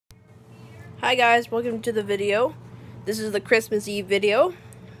Hi guys, welcome to the video. This is the Christmas Eve video.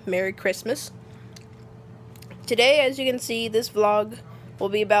 Merry Christmas. Today, as you can see, this vlog will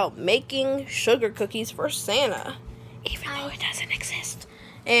be about making sugar cookies for Santa, even though it doesn't exist.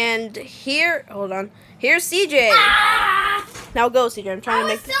 And here, hold on, here's CJ. Now go, CJ. I'm trying to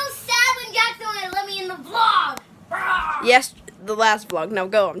make. I was so sad when Jackson wouldn't let me in the vlog. Yes, the last vlog. Now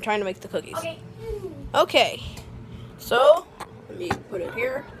go. I'm trying to make the cookies. Okay. Okay. So let me put it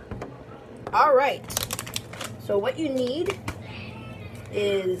here. All right. So what you need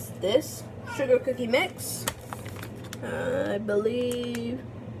is this sugar cookie mix. I believe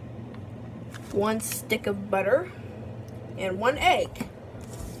 1 stick of butter and 1 egg.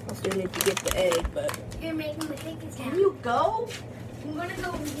 I still need to get the egg, but You're making the cookies now. can you go? I'm gonna go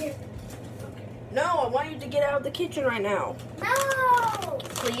over here. No, I want you to get out of the kitchen right now. No.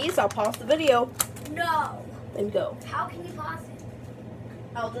 Please, I'll pause the video. No. Then go. How can you pause it?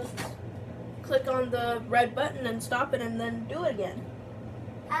 I'll just click on the red button and stop it and then do it again.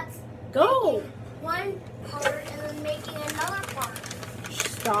 That's Go! one part and then making another part.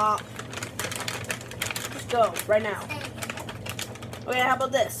 Stop. Just go, right now. Okay, how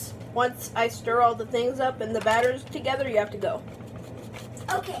about this? Once I stir all the things up and the batter's together, you have to go.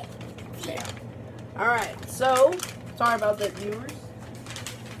 Okay. Alright, so, sorry about that, viewers.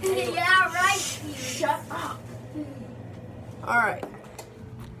 Yeah, right. Shut up. Alright.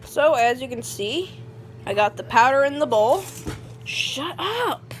 So, as you can see, I got the powder in the bowl. Shut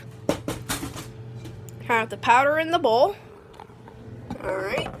up. I have the powder in the bowl.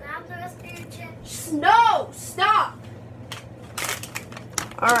 Alright. Grab the rest of your chips. No! Stop!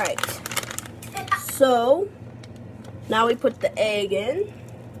 Alright. So, now we put the egg in.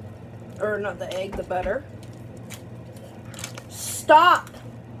 Or not the egg, the butter. Stop!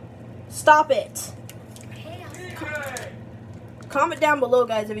 Stop it! Comment down below,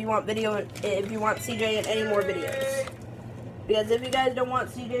 guys, if you want if you want CJ in any more videos. Because if you guys don't want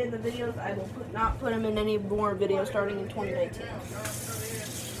CJ in the videos, I will not put him in any more videos starting in 2019.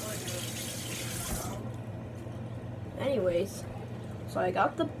 Anyways, so I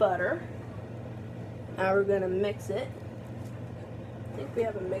got the butter. Now we're gonna mix it. I think we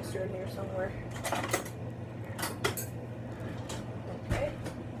have a mixer in here somewhere. Okay.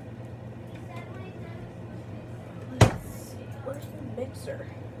 Where's the mixer?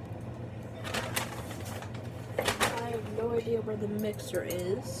 I have no idea where the mixer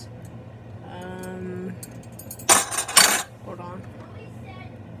is. Hold on.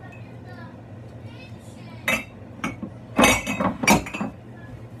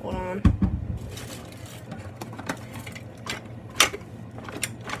 Hold on.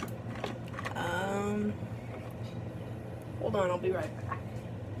 Hold on, I'll be right back.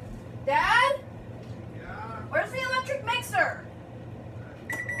 Dad? Yeah. Where's the electric mixer?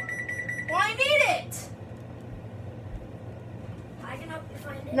 Well, I need it. I can help you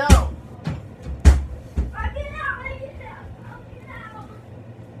find it. No. I'll get it out. I'll get it out. I'll get it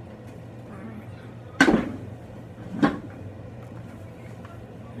out.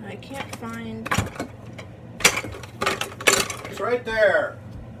 I can't find. It's right there.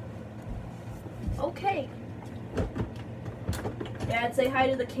 Okay. Dad, say hi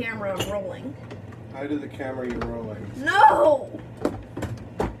to the camera. I'm rolling. Hi to the camera, you're rolling. No.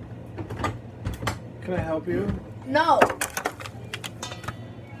 Can I help you? No.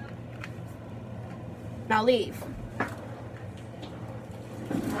 Now leave.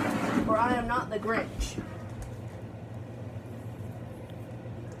 For I am not the Grinch.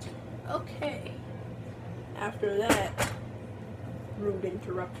 Okay. After that rude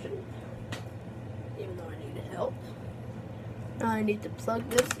interruption, even though I needed help, now I need to plug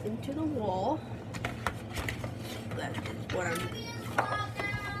this into the wall. That is what I'm.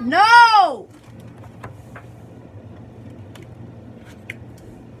 No!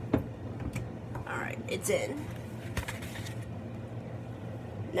 Alright, it's in.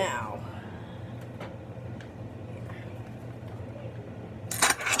 Now.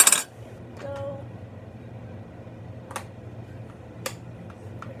 Go.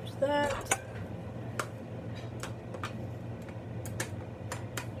 There's that.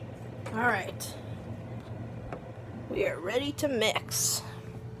 Alright. We are ready to mix.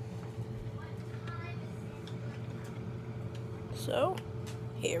 So,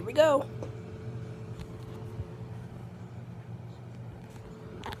 here we go.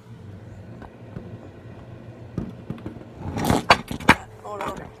 Hold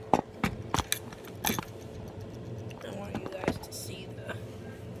on. I want you guys to see the...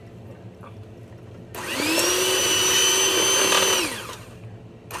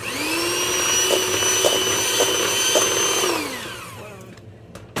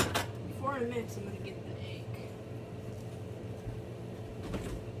 Before to mix, I'm going to get the egg.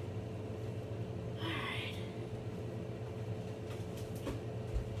 Alright.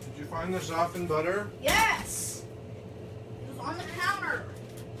 Did you find the softened butter? Yes! It was on the counter.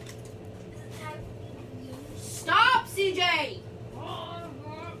 Stop, CJ!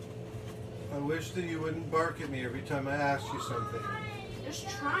 I wish that you wouldn't bark at me every time I ask you something. Just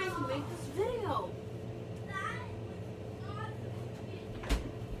trying to make this video.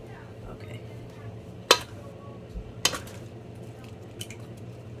 Okay.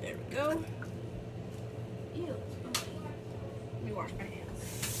 There we go. Ew. Okay. Let me wash my hands.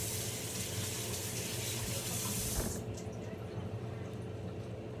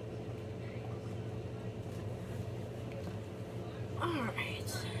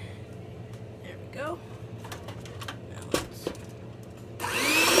 Alright. There we go. Now let's...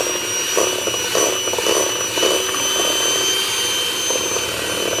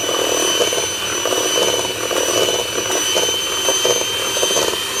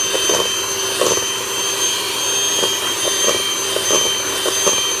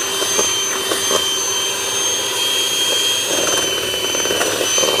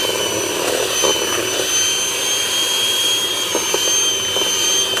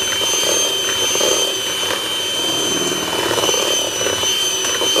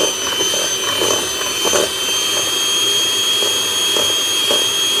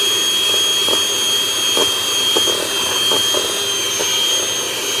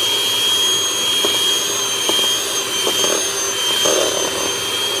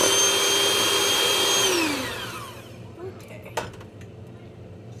 Okay.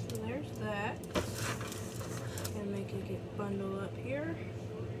 So there's that. And make it get bundled up here.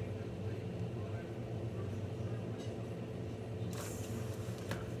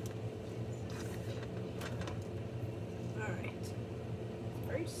 Alright.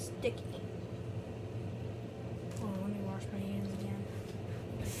 Very sticky. Oh, let me wash my hands again.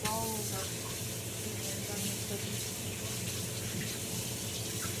 It's all over.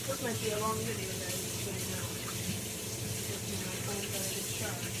 This might be a long video, guys. Just so you know. Just my phone's got a good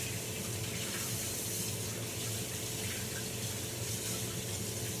charge.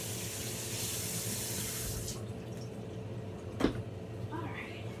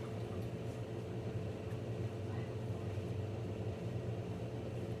 Alright.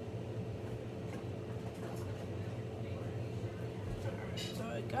 So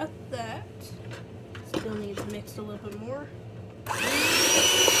I got that. Still needs mixed a little bit more.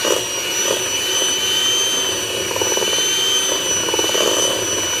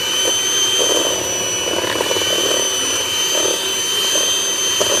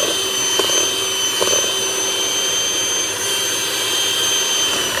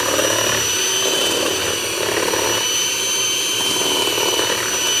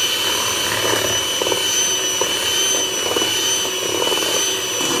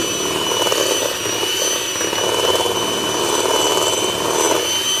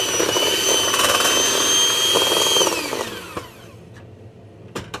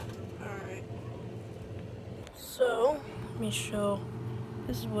 Alright. So, let me show.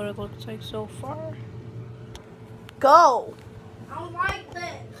 This is what it looks like so far. Go! I don't like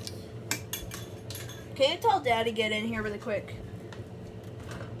this. Can you tell Daddy get in here really quick?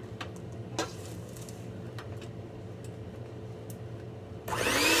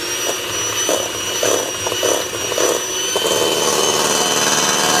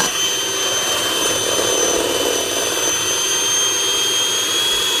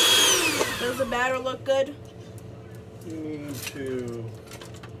 Does the batter look good? You need to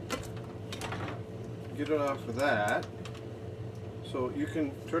get it off of that. So you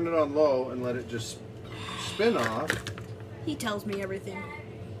can turn it on low and let it just spin off. He tells me everything.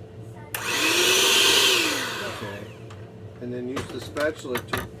 Okay. And then use the spatula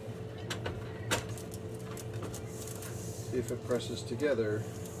to see if it presses together.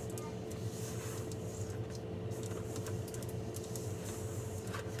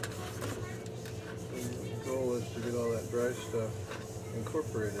 And the goal is to get all that dry stuff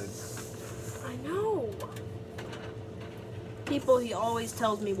incorporated. I know. People, he always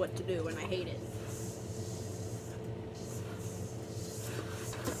tells me what to do, and I hate it.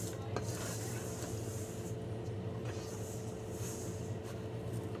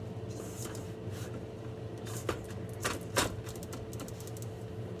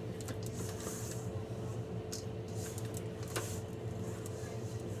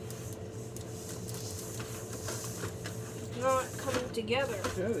 It's not coming together.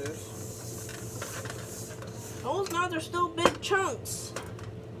 Yeah, it is. Oh, it's not. They're still big chunks.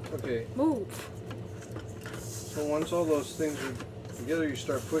 Okay, Move. so once all those things are together, you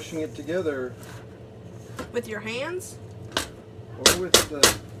start pushing it together. With your hands? Or with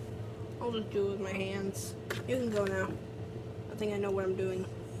the... I'll just do it with my hands. You can go now. I think I know what I'm doing.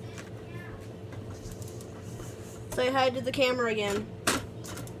 Say hi to the camera again.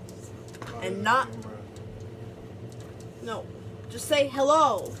 And not... No. Just say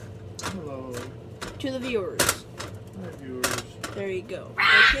hello. Hello. To the viewers. Hi, viewers. There you go.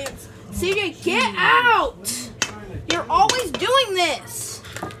 I can't... CJ, get out! You're always doing this!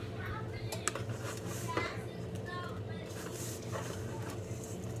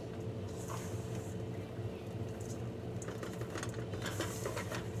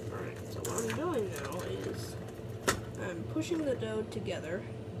 Alright, so what I'm doing now is I'm pushing the dough together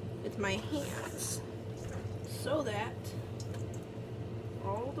with my hands so that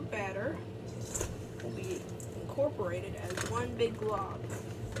all the batter will be incorporated as one big glob.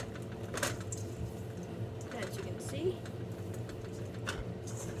 As you can see.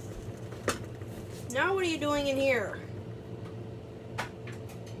 Now what are you doing in here?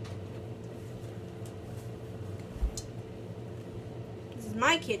 This is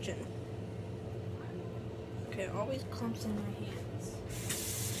my kitchen. Okay, it always clumps in my hands.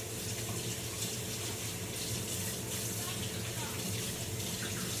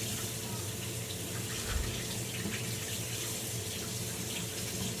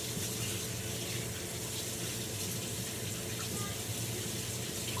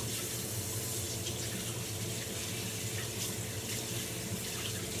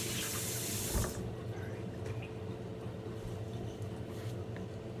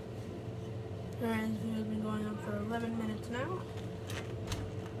 Alright, this video's been going on for 11 minutes now.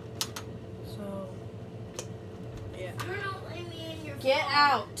 So, yeah. You're not letting me in your Get vlog.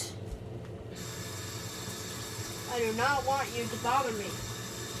 out! I do not want you to bother me.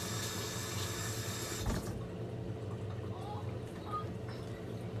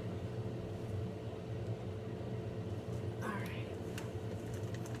 Alright.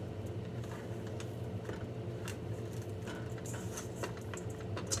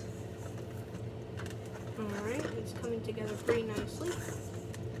 Alright, it's coming together pretty nicely.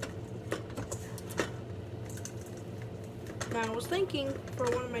 Now I was thinking for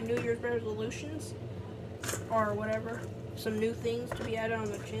one of my New Year's resolutions, or whatever, some new things to be added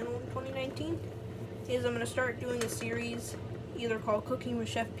on the channel in 2019, is I'm going to start doing a series either called Cooking with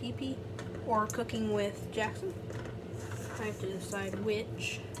Chef PP or Cooking with Jackson. I have to decide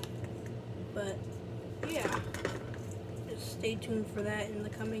which, but yeah, just stay tuned for that in the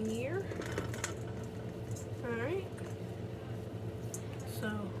coming year. Alright, so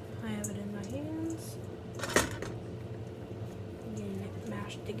I have it in my hands, getting it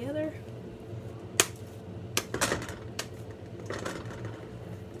mashed together.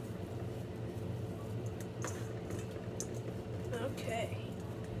 Okay,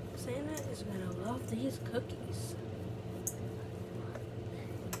 Santa is gonna love these cookies.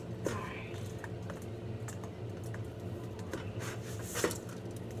 Alright.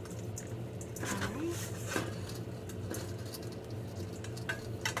 Alright.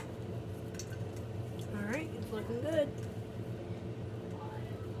 Alright, it's looking good.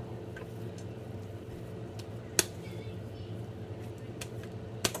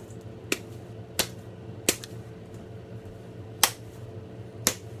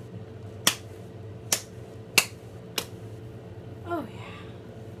 Oh yeah,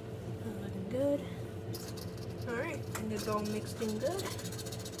 that's looking good. Alright, and it's all mixed in good.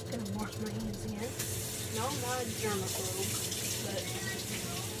 Gonna wash my hands again. No, not a germaphobe, but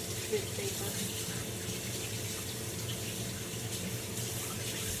good paper.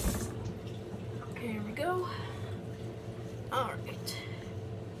 Here we go. Alright.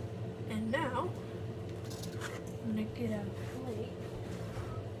 And now, I'm gonna get a plate.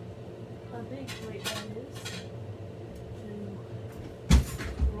 A big plate, that is.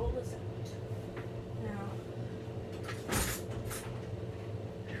 Roll this out. Now,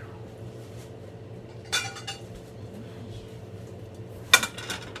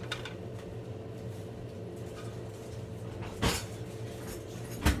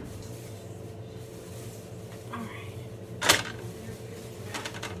 alright.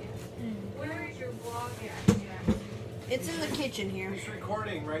 Where is your vlog at, Jackson? It's in the kitchen here. He's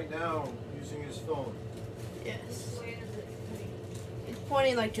recording right now using his phone. Yes. Where does it point? It's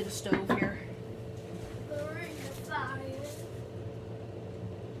pointing like to the stove here. We're in the fire.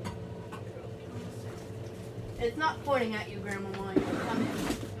 It's not pointing at you, Grandma Molly. Come in.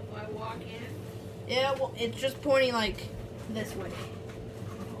 If I walk in, Yeah, well, it's just pointing like this way.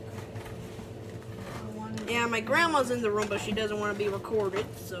 Yeah, my grandma's in the room, but she doesn't want to be recorded,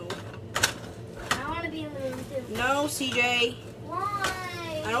 so. I want to be in the room too. No, CJ. Why?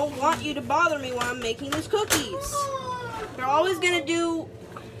 I don't want you to bother me while I'm making these cookies. They're always gonna do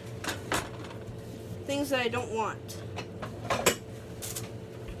things that I don't want.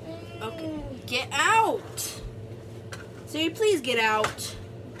 Okay, get out. Siri, please get out.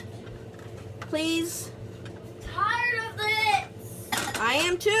 Please. Tired of this. I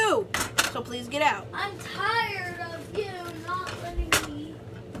am too. So please get out. I'm tired of you not letting me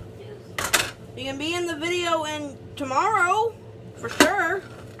do stuff. You can be in the video and tomorrow, for sure.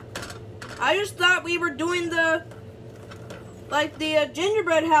 I just thought we were doing the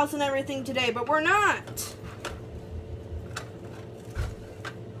gingerbread house and everything today, but we're not.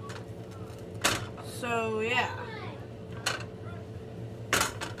 So yeah.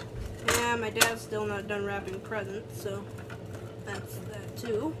 Yeah, my dad's still not done wrapping presents, so that's that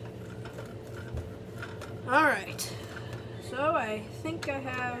too. Alright. So I think I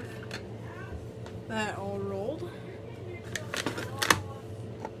have that all rolled.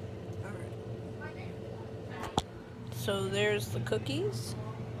 Alright. So there's the cookies.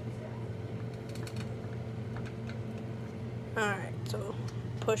 Alright, so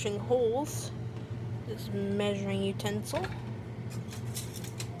pushing holes. This measuring utensil.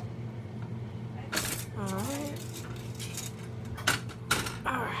 Alright.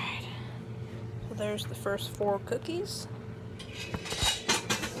 Alright. So there's the first 4 cookies.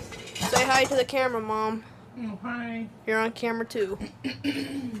 Say hi to the camera, Mom. Oh, hi. You're on camera too.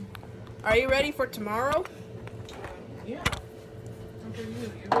 Are you ready for tomorrow? Yeah. What are you?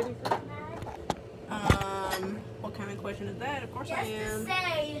 You ready for tomorrow? What kind of question is that? Of course I Just am. to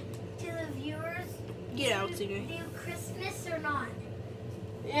say to the viewers, Get out, CJ. do Christmas or not?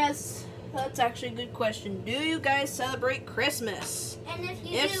 Yes, that's actually a good question. Do you guys celebrate Christmas? And if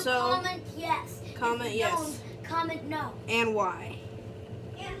you If do, so, comment yes. comment if you yes. Don't, comment no. And why?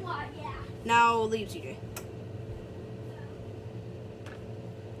 And why? Yeah. Now leave, CJ.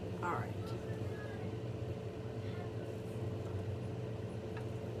 Alright.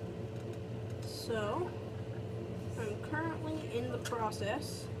 So, I'm currently in the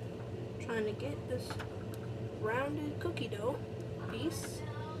process trying to get this rounded cookie dough piece.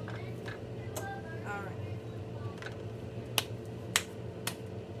 Alright.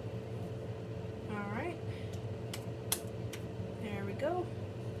 Alright. There we go.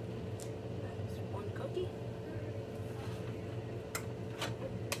 That's one cookie.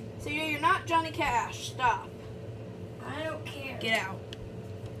 So you're not Johnny Cash. Stop. I don't care. Get out.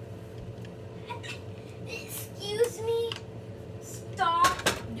 Excuse me. Stop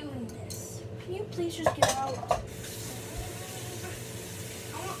doing this. Can you please just get out? I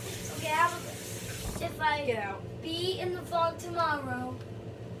want to get out of this. If I Get out. be in the vlog tomorrow,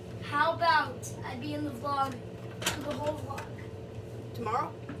 how about I be in the vlog for the whole vlog?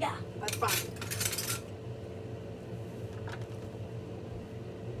 Tomorrow? Yeah. That's fine.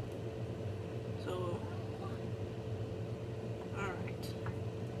 So, alright.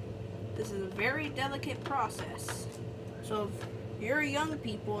 This is a very delicate process. So if you're young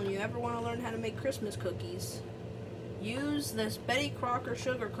people and you ever want to learn how to make Christmas cookies, use this Betty Crocker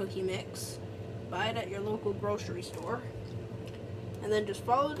sugar cookie mix. Buy it at your local grocery store. And then just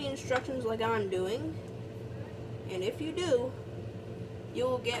follow the instructions like I'm doing. And if you do, you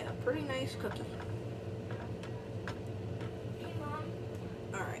will get a pretty nice cookie. Hey, Mom.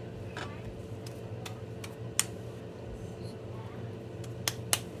 Alright.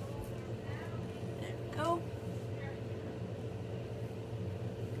 There we go.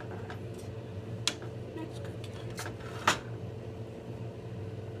 Next cookie.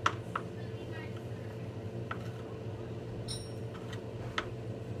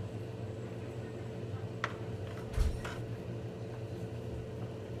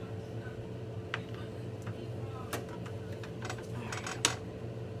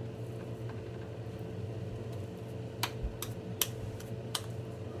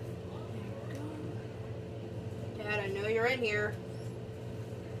 Dad, I know you're in here.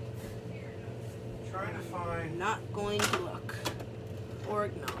 Trying to I'm find not going to look or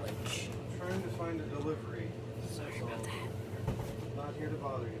acknowledge. a delivery. Sorry about that. Not here to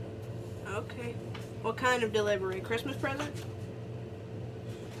bother you. Okay. What kind of delivery? Christmas present?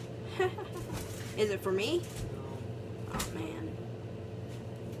 Is it for me? Oh man.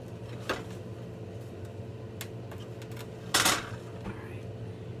 Alright.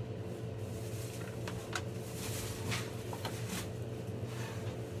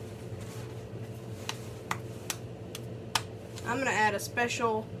 I'm gonna add a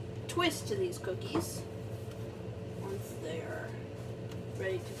special twist to these cookies once they are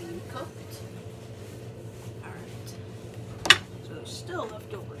ready to be cooked. Alright. So there's still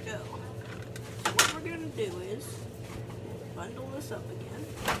leftover dough. So what we're gonna do is bundle this up again.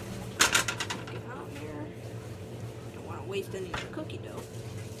 waste any of the cookie dough.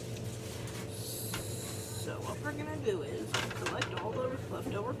 So what we're gonna do is collect all the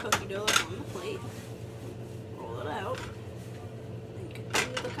leftover cookie dough that's on the plate, roll it out, and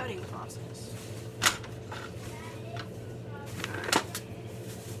continue the cutting process. Alright.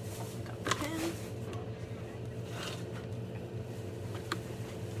 Got the pin.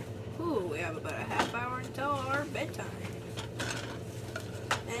 Ooh, we have about a half hour until our bedtime.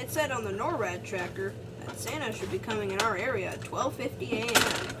 And it said on the NORAD tracker that Santa should be coming in our area at 12:50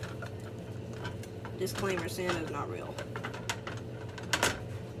 a.m. Disclaimer, Santa's not real.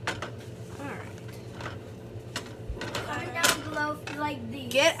 Alright. Comment down below if you like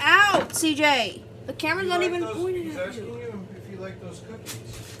these. Get out, CJ! The camera's not even He's pointing at asking you. you if you like those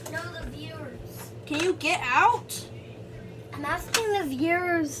cookies. No, the viewers. Can you get out? I'm asking the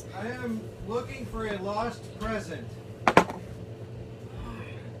viewers. I am looking for a lost present.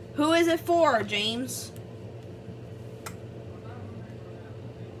 Who is it for, James?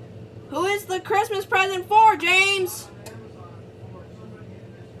 Who is the Christmas present for, James?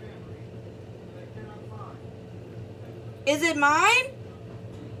 Is it mine?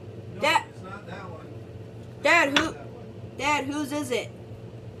 No, Dad- it's not that one. Dad, It's who? not that one. Dad, whose is it?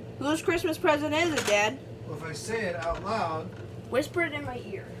 Whose Christmas present is it, Dad? Well, if I say it out loud, Whisper it in my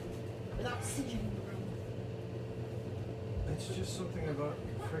ear. Without CJ in the room. it's just something about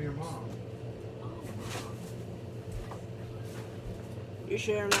for your mom. You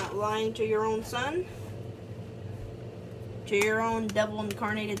sure I'm not lying to your own son? To your own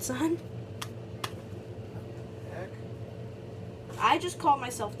devil-incarnated son? Heck, I just call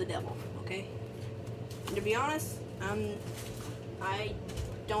myself the devil, okay? And to be honest, I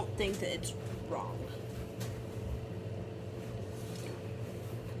don't think that it's wrong.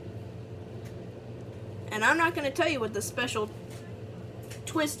 And I'm not going to tell you what the special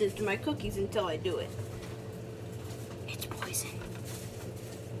twist is to my cookies until I do it. It's poison.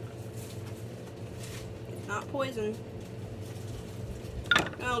 It's not poison.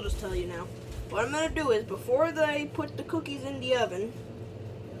 I'll just tell you now. What I'm going to do is, before they put the cookies in the oven,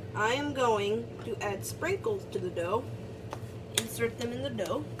 I am going to add sprinkles to the dough, insert them in the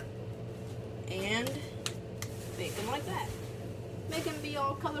dough, and make them like that. Make them be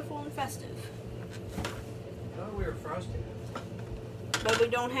all colorful and festive. I thought we were frosting it. But we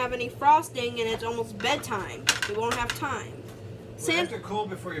don't have any frosting and it's almost bedtime. We won't have time. We have to cool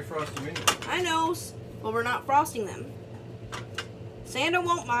before you frost them anyway. I know, but we're not frosting them. Santa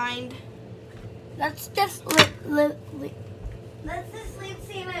won't mind. Let's just let's just leave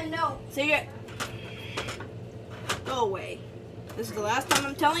Santa a note. See ya. Go away. This is the last time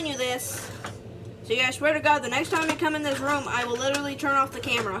I'm telling you this. So I swear to God, the next time you come in this room, I will literally turn off the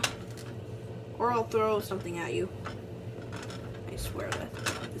camera. Or I'll throw something at you. I swear that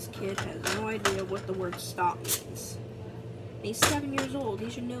this kid has no idea what the word stop means. And he's 7 years old. He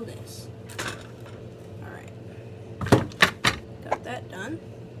should know this. Alright. Got that done.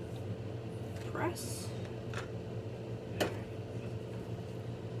 Press.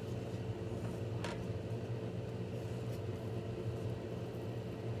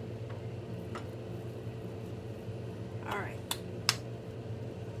 Alright.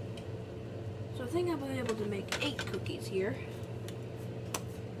 So I think I'll be able to make 8 cookies here.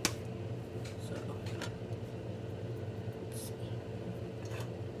 So, let's see.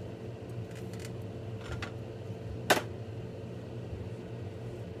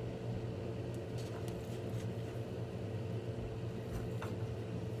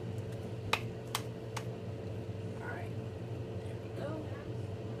 Alright. There we go.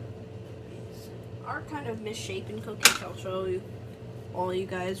 These are kind of misshapen cookies. I'll show you all you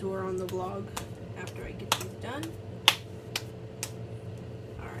guys who are on the vlog after I get these done.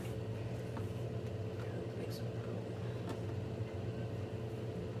 Alright. Make some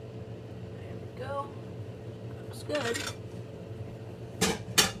There we go. Looks good.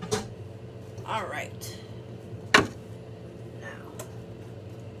 Alright. Now,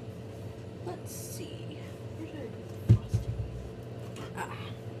 let's see. Where did I put the frosting? Ah.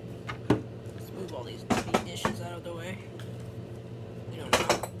 Let's move all these dirty dishes out of the way. We do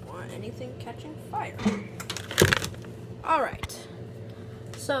not want anything catching fire. Alright.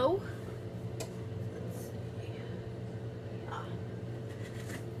 So, let's see.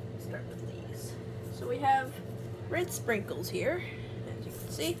 Let's start with these. So we have red sprinkles here, as you can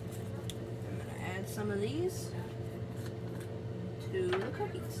see. I'm going to add some of these to the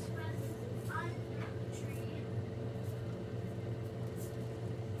cookies.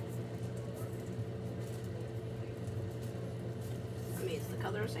 I mean, it's the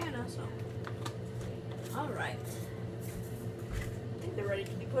color of Santa, so. Alright. I think they're ready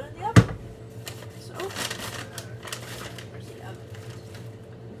to be put in the oven. So,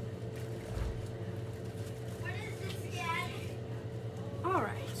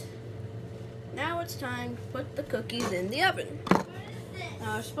 it's time to put the cookies in the oven.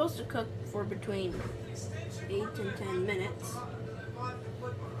 Now, they're supposed to cook for between 8 and 10 minutes.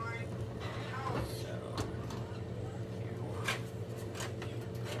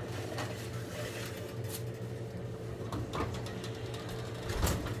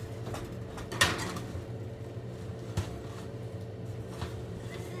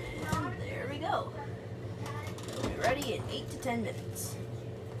 There we go. It'll be ready in 8 to 10 minutes.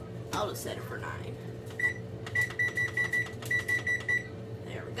 I'll just set it for 9.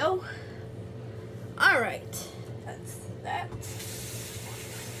 There we go. Alright. That's that.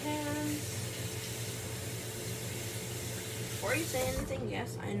 And before you say anything,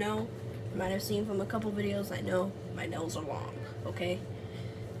 yes, I know. You might have seen from a couple videos, I know my nails are long. Okay?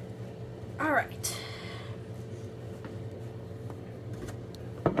 Alright.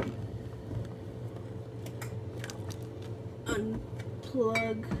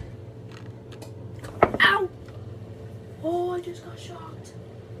 Unplug. Ow! Oh, I just got shocked.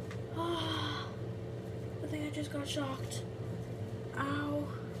 Ah, I think I just got shocked. Ow.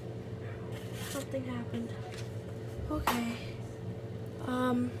 Something happened. Okay.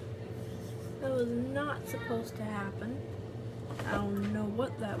 That was not supposed to happen. I don't know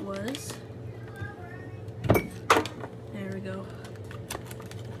what that was. There we go.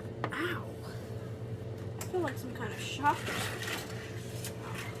 Ow. I feel like some kind of shock or something.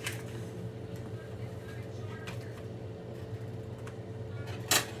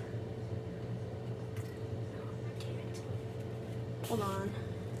 Hold on.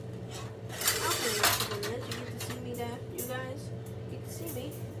 I'll play this for a minute. You get to see me, you guys. You get to see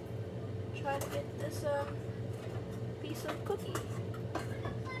me try to get this piece of cookie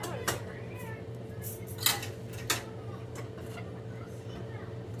out of here.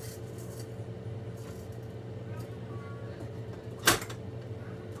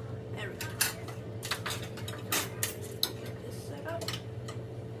 There we go. Get this set up. There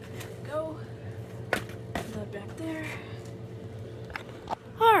we go. Put that back there.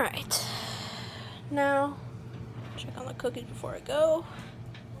 Alright, now check on the cookies before I go.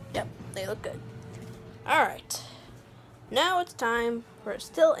 Yep, they look good. Alright, now it's time for a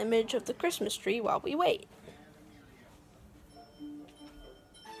still image of the Christmas tree while we wait.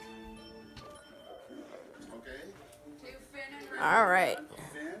 Alright.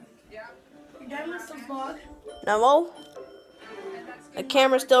 You done with the vlog? No, the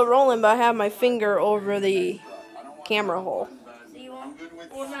camera's still rolling, but I have my finger over the camera hole.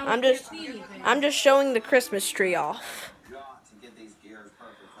 I'm just showing the Christmas tree off.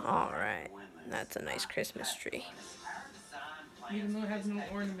 Alright, that's a nice Christmas tree. Even though it has no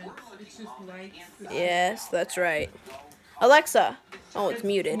ornaments, it's just lights. Yes, that's right. Alexa. Oh, it's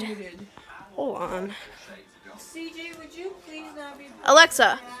muted. Hold on. CJ, would you please not be...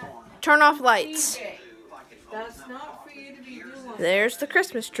 Alexa, turn off lights. CJ, that's not for you to be doing. There's the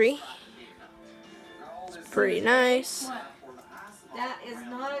Christmas tree. It's pretty nice. That is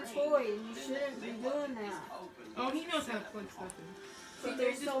not a toy. You shouldn't be doing that. Oh, he knows how to plug stuff in. But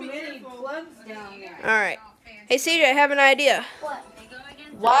there's so many plugs down there. Alright. Hey CJ, I have an idea. What?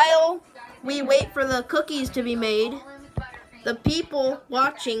 While we wait for the cookies to be made, the people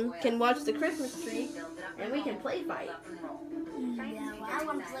watching can watch the Christmas tree and we can play fight. Yeah, well, I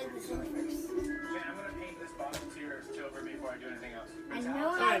want to play this one first. I'm gonna paint this bottom tier silver before I do anything else. I know.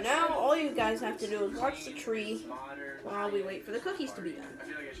 Alright, now all you guys have to do is watch the tree while we wait for the cookies to be done. I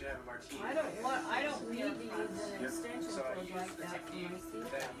feel like I should have a martini. I don't need to use an extension cord like that for my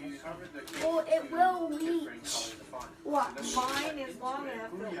seat. That you covered the Well, it will different reach. colors of font. What? Mine is long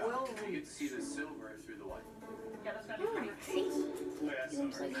enough that it will You reach. get to see the silver through the white. See? Wait, that's so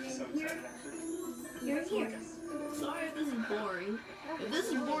excited. You're here. Sorry if this is boring. If this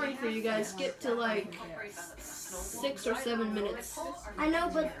is boring for you guys, skip to like 6 or 7 minutes I know,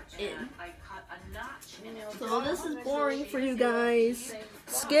 but in. So this is boring for you guys.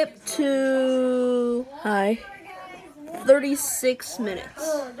 Skip to 36 minutes.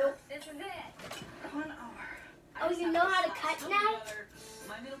 oh, don't. Oh, you know how to cut now?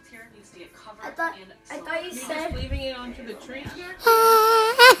 I thought you said. Leaving it onto the tree?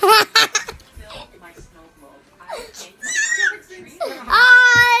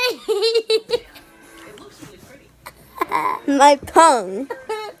 My tongue.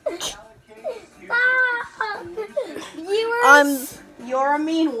 Viewers, You're a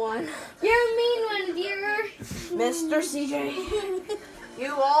mean one. you're a mean one, viewer. Mr. CJ.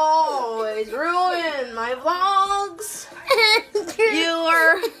 You always ruin my vlogs. You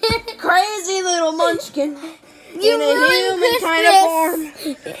are crazy little munchkin in a human kind of form.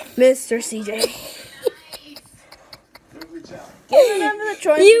 Mr. CJ. Give them the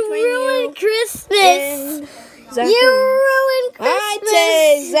choice You between ruined you Christmas. and Zachary. You ruined Christmas. I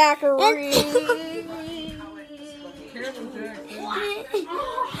say Zachary. Careful, Jackson.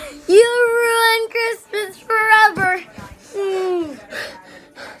 You ruined Christmas forever.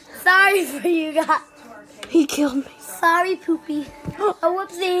 Sorry for you guys. He killed me. Sorry, Poopy. Oh,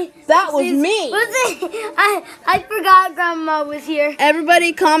 whoopsie. That was Whoopsies. me. Whoopsie. I forgot Grandma was here.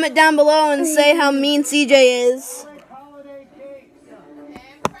 Everybody comment down below and say how mean CJ is.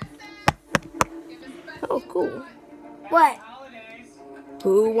 Oh, cool. What?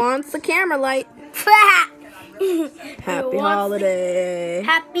 Who wants the camera light? Happy holiday.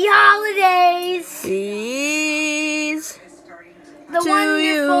 Happy holidays. Please. The To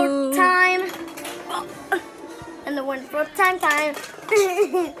wonderful you. time. And the wonderful time.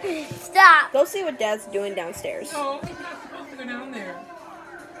 Stop. Go see what Dad's doing downstairs. Oh, he's not supposed to go down there.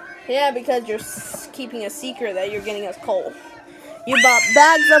 Yeah, because you're keeping a secret that you're getting us coal. You bought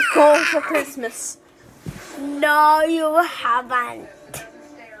bags of coal for Christmas. No, you haven't. Is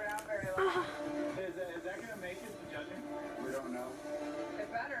that gonna make it to judging? We don't know.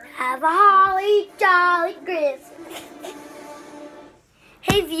 Have a holly jolly Christmas.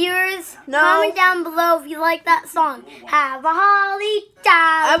 Hey viewers, No. comment down below if you like that song. Have a holly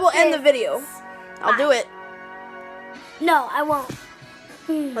jolly I will end the Christmas. video. I'll do it. No, I won't.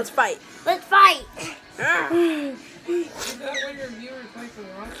 Let's fight. Let's fight. Is that what your viewers like to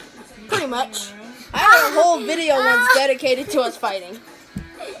watch? Just you Pretty running much. around? I have a whole video once dedicated to us fighting.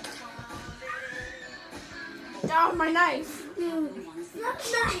 Oh, my knife. Not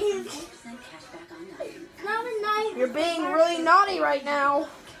nice. Not a knife. You're being really naughty right now.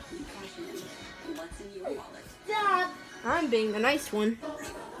 Stop. I'm being the nice one.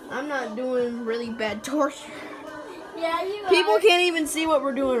 I'm not doing really bad torture. Yeah, you People are. can't even see what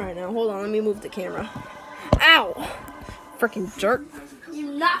we're doing right now. Hold on, let me move the camera. Ow! Freaking jerk.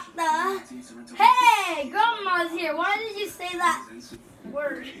 You knocked the. Hey, Grandma's here. Why did you say that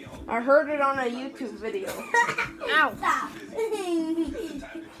word? I heard it on a YouTube video. Ow! Stop.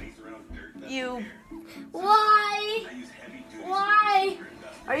 You. Why? Why?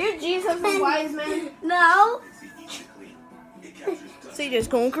 Are you Jesus the wise man? No. CJ's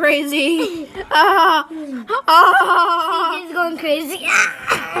going crazy. Ah! Ah! He's going crazy.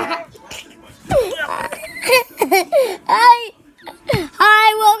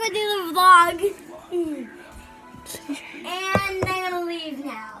 Hi, welcome to the vlog. And I'm gonna leave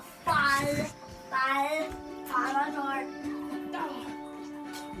now. Five on door.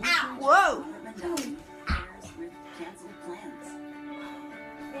 Ow. Whoa!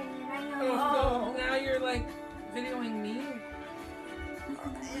 Oh, so now you're like videoing me?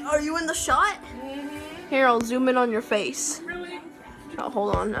 Are you in the shot? Here, I'll zoom in on your face. Really? Oh,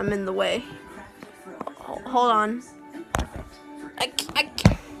 hold on, I'm in the way. Hold on.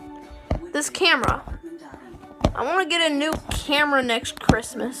 This camera. I want to get a new camera next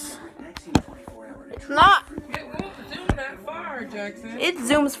Christmas. It's not. It won't zoom that far, Jackson. It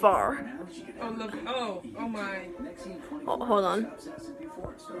zooms far. Oh, look. Oh my. Hold on.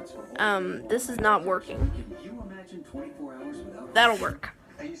 This is not working. That'll work.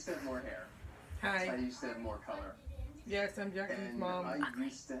 I used to have more hair. I Hi. used to have more color. Yes, I'm Jackson's And mom. I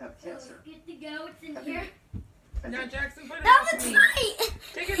used to have cancer. Good to go. It's in here. Now, Jackson, put it That off was me. right.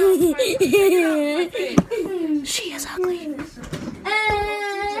 Take it off my Take it off my face. She is ugly. Stop.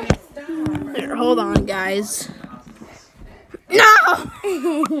 Here, hold on, guys. No!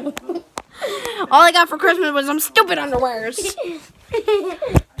 All I got for Christmas was some stupid underwears.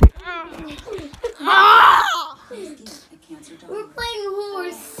 Ah! We're playing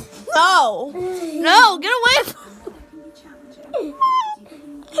horse. No! No, get away from me!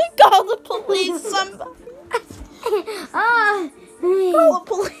 Call the police, somebody. Call the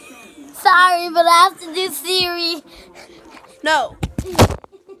police. Sorry, but I have to do Siri. No.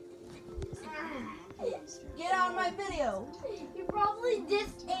 Get out of my video. You probably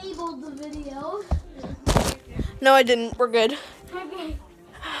disabled the video. No, I didn't. We're good. Okay.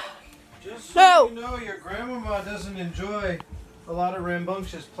 Just No. so you know, your grandmama doesn't enjoy a lot of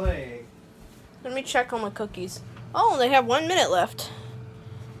rambunctious playing. Let me check on my cookies. Oh, they have 1 minute left.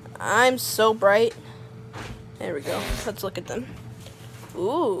 I'm so bright. There we go. Let's look at them.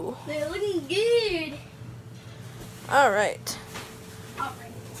 Ooh. They're looking good. All right. All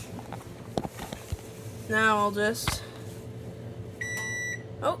right. Now I'll just...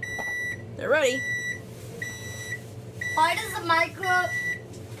 Oh, they're ready. Why does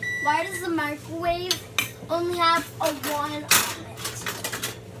the microwave only have a 1 on it?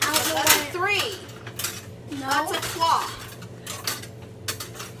 I don't know That's a why. 3. No. That's a claw.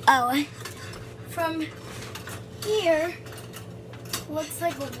 Oh. From here, looks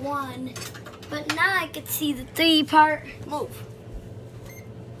like a 1, but now I can see the 3 part. Move.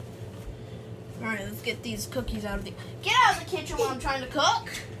 All right, let's get these cookies out of the. Get out of the kitchen while I'm trying to cook.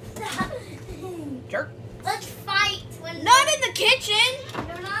 Jerk. Let's fight. Not in the kitchen.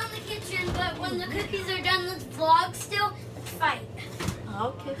 They're not in the kitchen, but when the cookies are done, let's vlog still. Let's fight.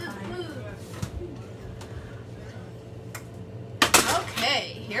 Okay, fine. Okay,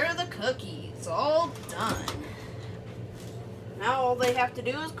 here are the cookies, all done. Now all they have to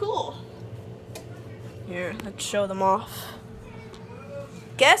do is cool. Here, let's show them off.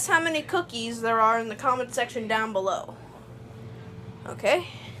 Guess how many cookies there are in the comment section down below. Okay,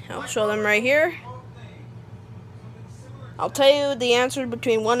 I'll show them right here. I'll tell you the answer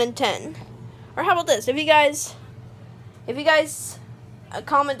between 1 and 10. Or how about this? If you guys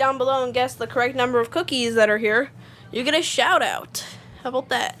comment down below and guess the correct number of cookies that are here, you get a shout out. How about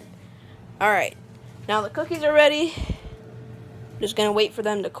that? Alright, now the cookies are ready. Just gonna wait for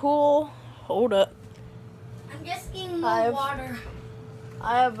them to cool. Hold up. I'm just getting more water.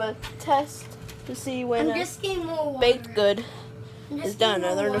 I have a test to see when I'm just getting more water. baked good I'm is just done.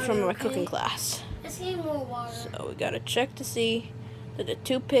 getting I more learned it from water, my okay? cooking class. Just getting more water. So we gotta check to see that the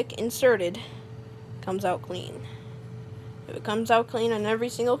toothpick inserted comes out clean. If it comes out clean on every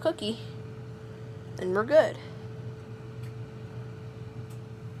single cookie, then we're good.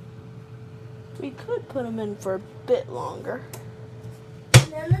 We could put them in for a bit longer,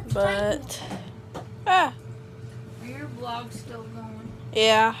 Then let's but Are your vlogs still going?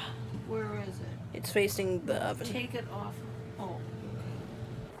 yeah, Where is it? it's facing the oven. Take it off. Oh,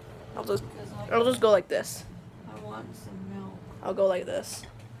 I'll just because go like this. I want some milk. I'll go like this.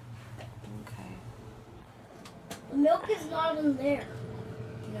 Okay. The milk is not in there.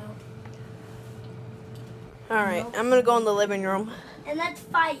 No. All right, I'm gonna go in the living room. And let's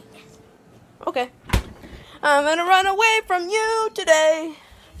fight. Okay. I'm gonna run away from you today.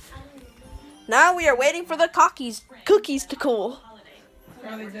 Now we are waiting for the cookies to cool.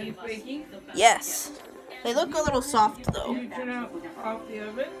 Are they done baking? Yes. They look a little soft Did though. you turn off the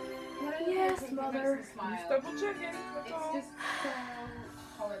oven? Yes, Mother. Just double checking. That's all.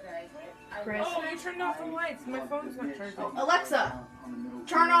 Chris. Oh, you turned off the lights. My phone's not charging. Alexa,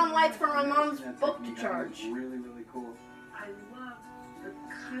 turn on lights for my mom's book to charge. Really, really cool. I love the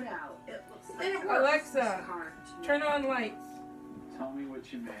cutout. It looks like Didn't a work. Alexa, card. turn on lights. Tell me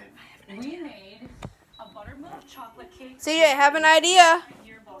what you made. We made a buttermilk chocolate cake. CJ, I have an idea.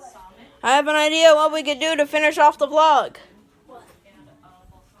 Your balsamic I have an idea what we could do to finish off the vlog. and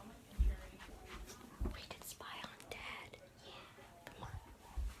balsamic and cherry. We could spy on Dad.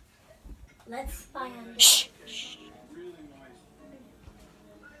 Let's spy on this. Shh.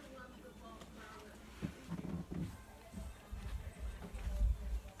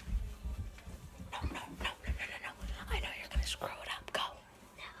 No. I know you're gonna screw it up. Go.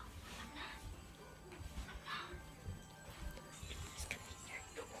 He's gonna hear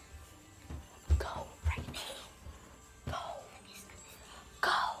you. Go right now. Go.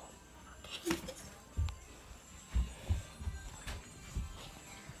 Go.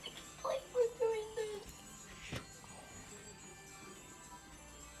 Like we're doing this.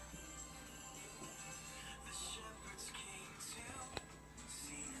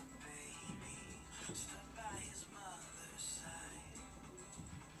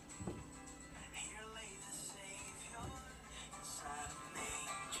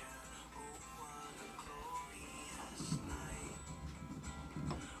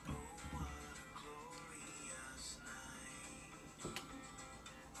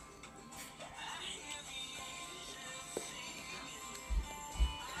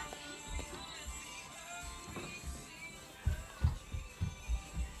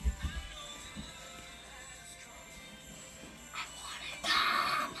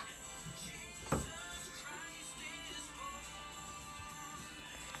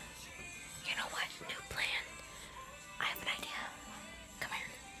 You know what? New plan. I have an idea. Come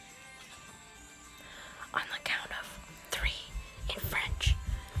here. On the count of 3 in French.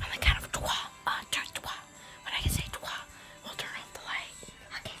 On the count of trois. Trois. When I can say trois, we'll turn off the light.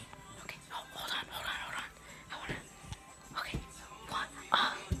 Okay. Oh, hold on. I wanna. Okay. 1,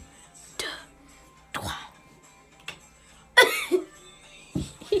 2, 3.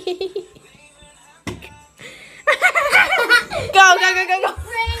 Go.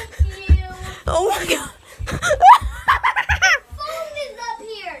 Thank you. Oh my god. Phone is up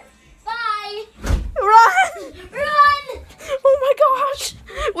here. Bye. Run! Run. Oh my gosh!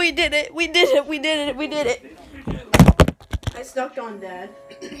 We did it! I stuck on Dad.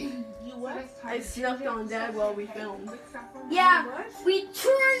 You I snuck on Dad while we filmed. Yeah, we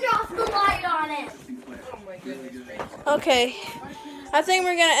turned off the light on it. Oh my goodness gracious. Okay, I think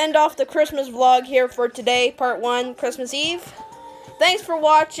we're gonna end off the Christmas vlog here for today, part 1, Christmas Eve. Thanks for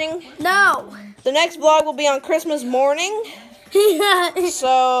watching. No. The next vlog will be on Christmas morning.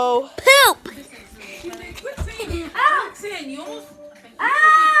 So, Poop. Ah! Roxanne, you almost...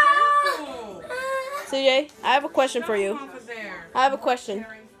 Ah! CJ, I have a question for you. Off of there. I have a question.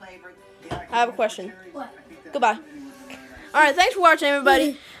 I have a question. What? Goodbye. Alright, thanks for watching,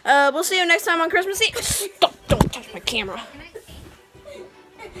 everybody. We'll see you next time on Christmas Eve. Don't touch my camera.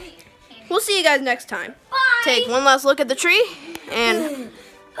 We'll see you guys next time. Bye. Take one last look at the tree and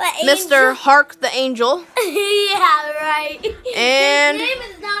The Mr. angel- Hark the Angel. Yeah, right. And- his name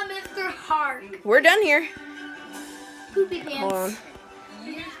is not Mr. Hark. We're done here. Poopy Hold on.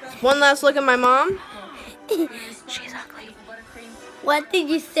 pants. One last look at my mom. She's ugly. What did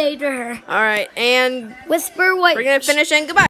you say to her? Alright, and Whisper what. we're gonna finish and goodbye.